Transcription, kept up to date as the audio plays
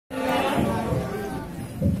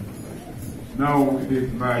Now it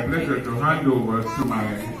is my pleasure to hand over to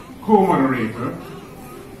my co-moderator,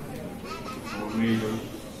 Major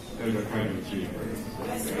Elder Kyle Chambers.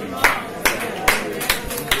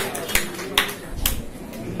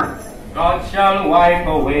 God shall wipe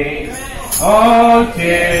away all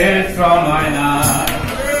tears from mine eyes.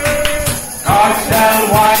 God shall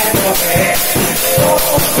wipe away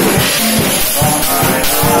all tears from mine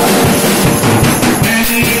eyes.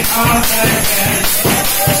 Many are the days of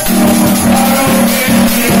sorrow in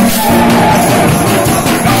his heart.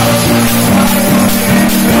 God shall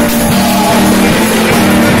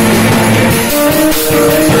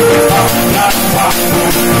wipe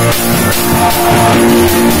away all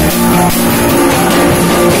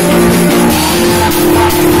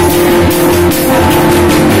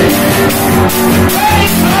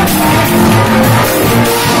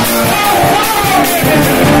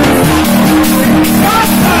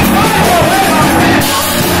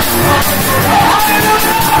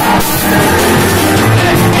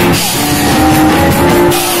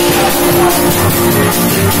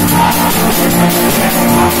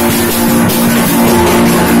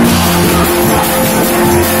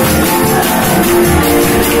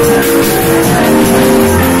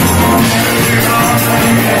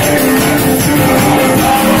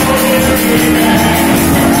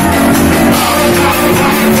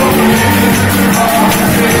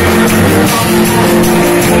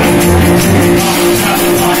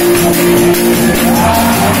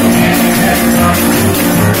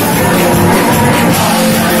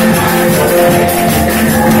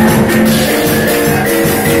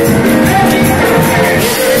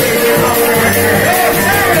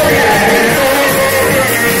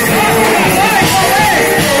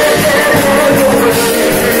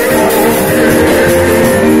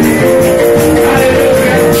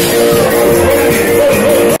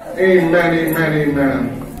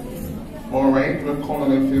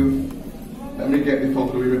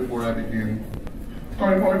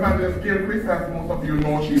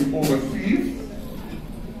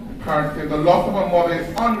the loss of a mother is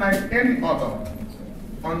unlike any other,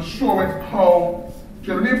 unsure as how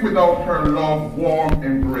to live without her love, warm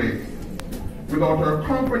embrace, without her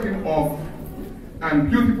comforting of and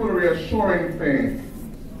beautiful reassuring face.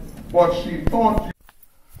 But she thought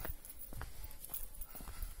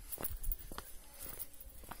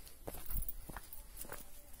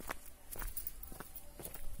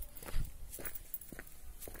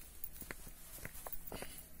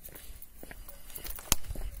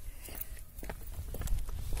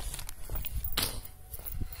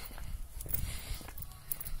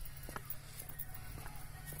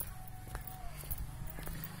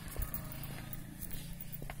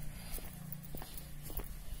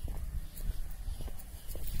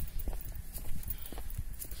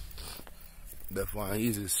that one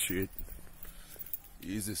easy street.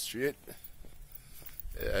 Easy street.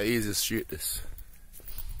 Yeah, easy street this.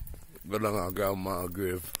 Go down our grandma's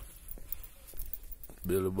grave.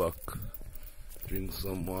 Build back. Drink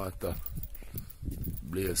some water.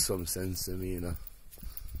 Blaze some sense to me, you know.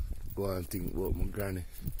 Go and think about my granny.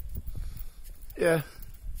 Yeah.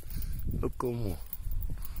 Look how more.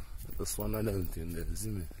 That's one of them things there, see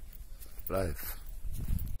me? Life.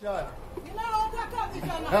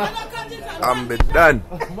 I'm be done.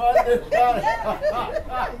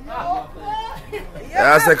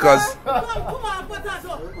 Yeah, I say cause.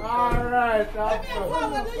 Alright,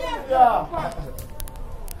 yeah.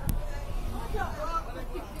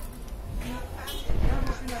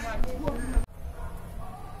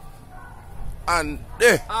 And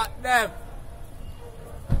there. At them.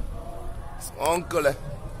 It's uncle.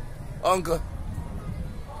 Uncle.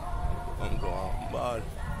 Uncle, I'm bad.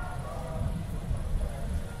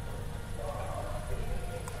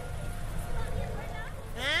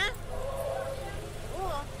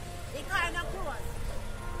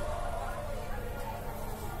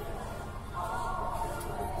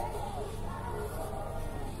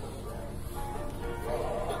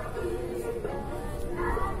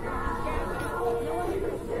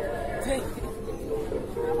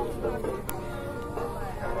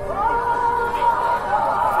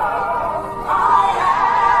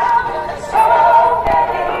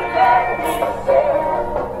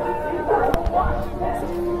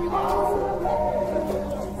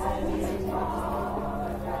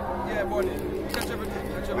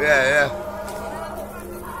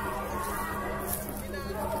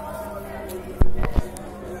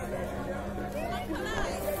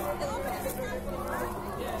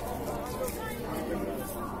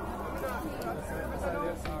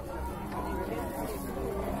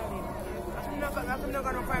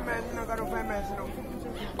 You're not going to find me.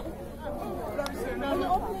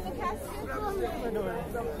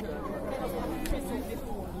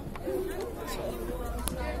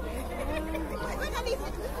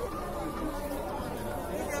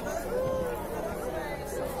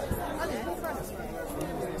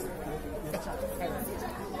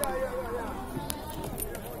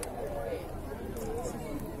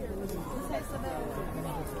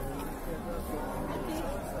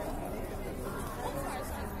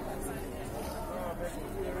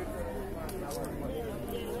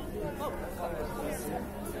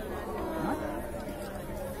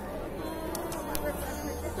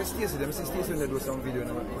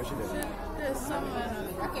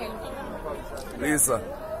 Lisa.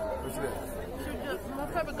 My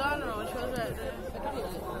paper gone around. She was right there.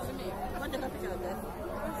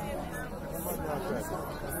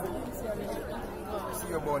 See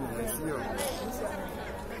your body, see you.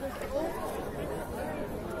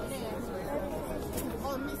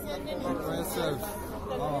 Myself.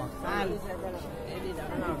 Oh.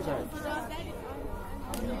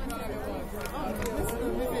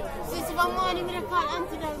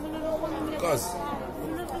 Cuz.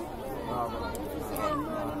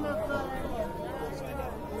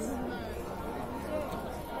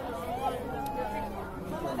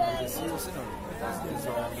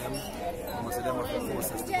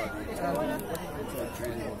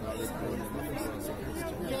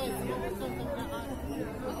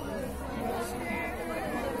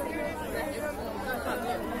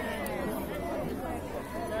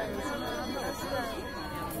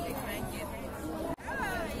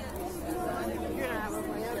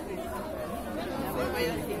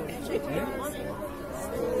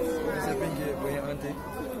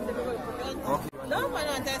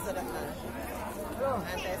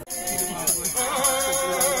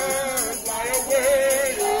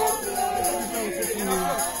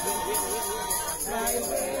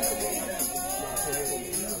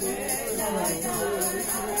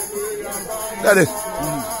 Daddy.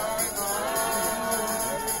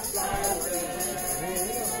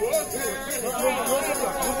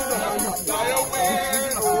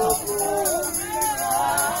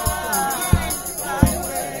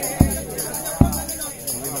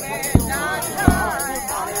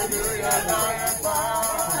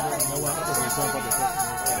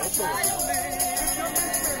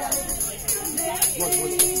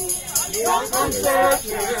 I'm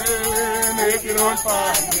searching, making on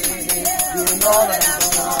fire, doing all that I'm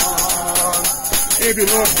done. If you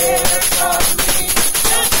don't care about me,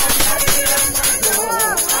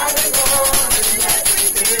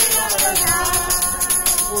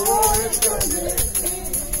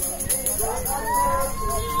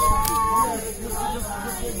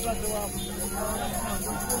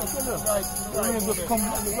 Come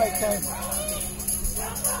at the right time.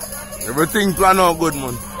 Everything plan out good,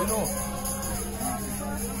 man. You know.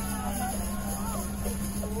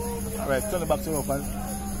 Alright, turn it back to your fan.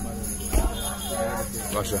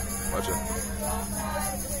 Watch it, watch it.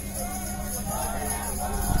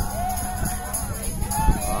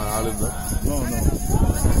 I'll leave that. No.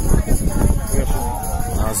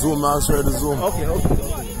 Zoom, I'll show you the zoom. Okay.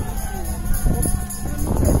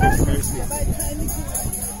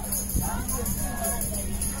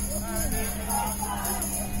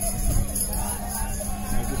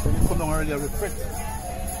 When you come down earlier, refresh.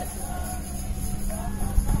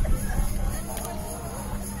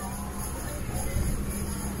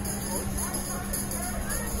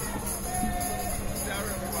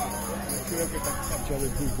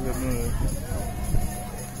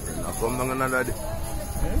 Now come down another day.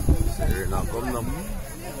 Now come down.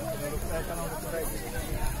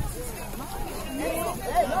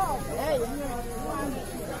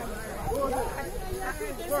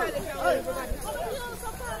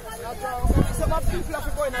 Some of people have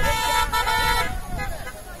to go in and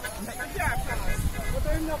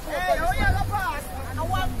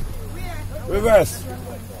Reverse.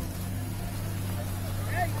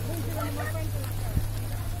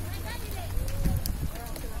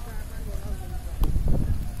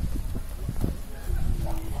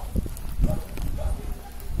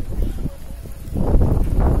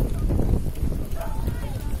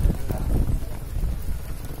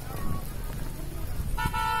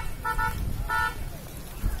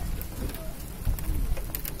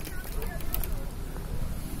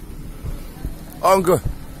 Uncle.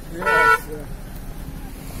 Yes.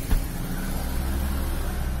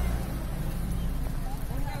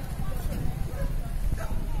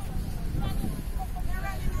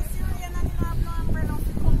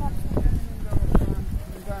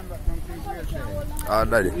 Ah,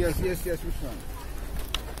 daddy. Yes, which one?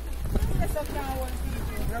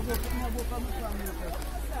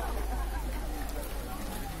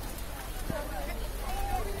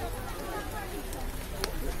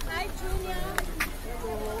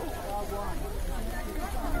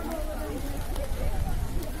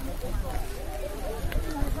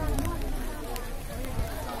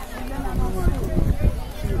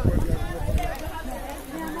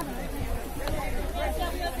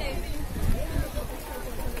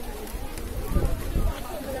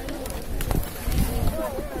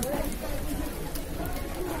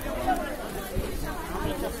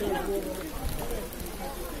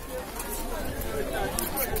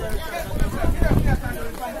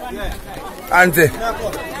 Auntie.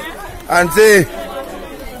 Auntie.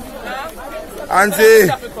 Auntie.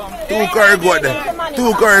 2 curry goat there.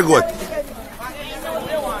 2 curry goat.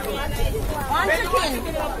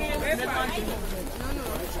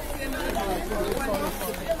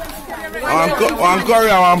 One curry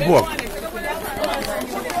and one pork.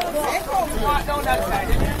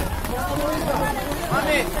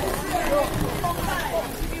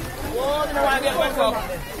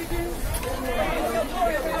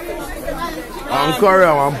 One curry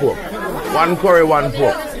and one pork. 1 curry, 1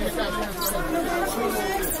 pork.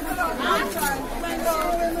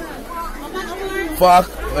 Fork?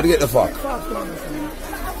 Where do you get the fork?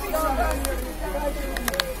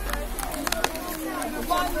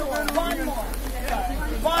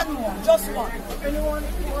 One more, just one.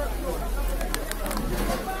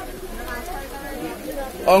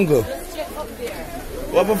 Uncle,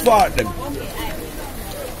 what about fork then?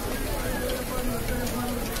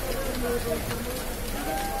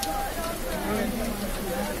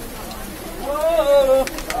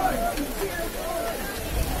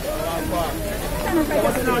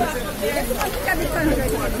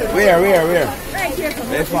 Where? Right here.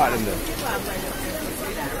 They fought them there.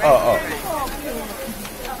 Oh.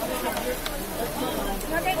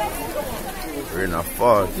 We're in a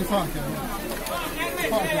fort.